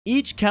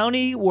Each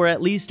county where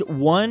at least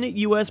one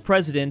U.S.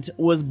 president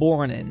was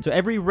born in. So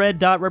every red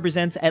dot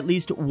represents at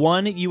least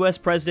one U.S.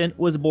 president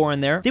was born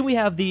there. Then we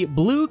have the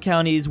blue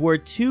counties where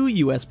 2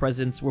 U.S.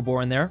 presidents were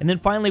born there. And then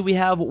finally we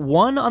have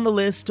one on the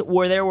list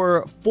where there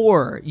were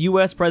 4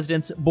 U.S.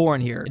 presidents born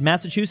here. In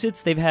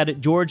Massachusetts, they've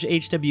had George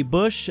H.W.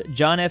 Bush,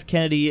 John F.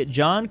 Kennedy,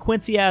 John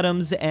Quincy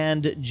Adams,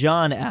 and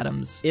John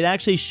Adams. It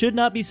actually should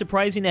not be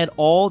surprising at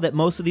all that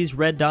most of these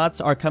red dots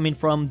are coming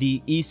from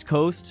the East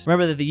Coast.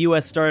 Remember that the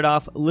U.S. started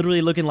off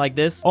literally looking like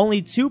this.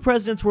 Only 2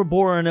 presidents were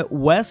born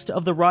west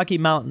of the Rocky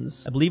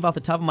Mountains. I believe off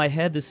the top of my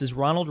head, this is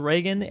Ronald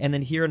Reagan, and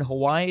then here in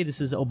Hawaii, this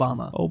is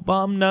Obama.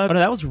 Obama. Oh no,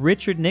 that was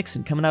Richard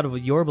Nixon coming out of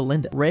Yorba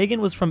Linda. Reagan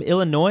was from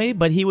Illinois,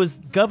 but he was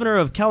governor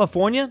of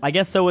California. I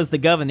guess so was the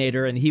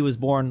governor, and he was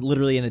born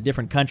literally in a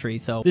different country.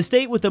 So the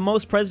state with the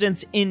most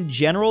presidents in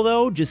general,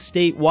 though, just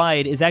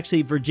statewide, is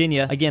actually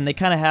Virginia. Again, they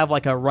kind of have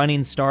like a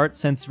running start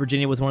since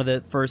Virginia was one of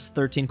the first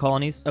 13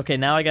 colonies. Okay,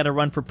 now I gotta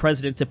run for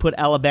president to put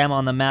Alabama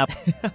on the map.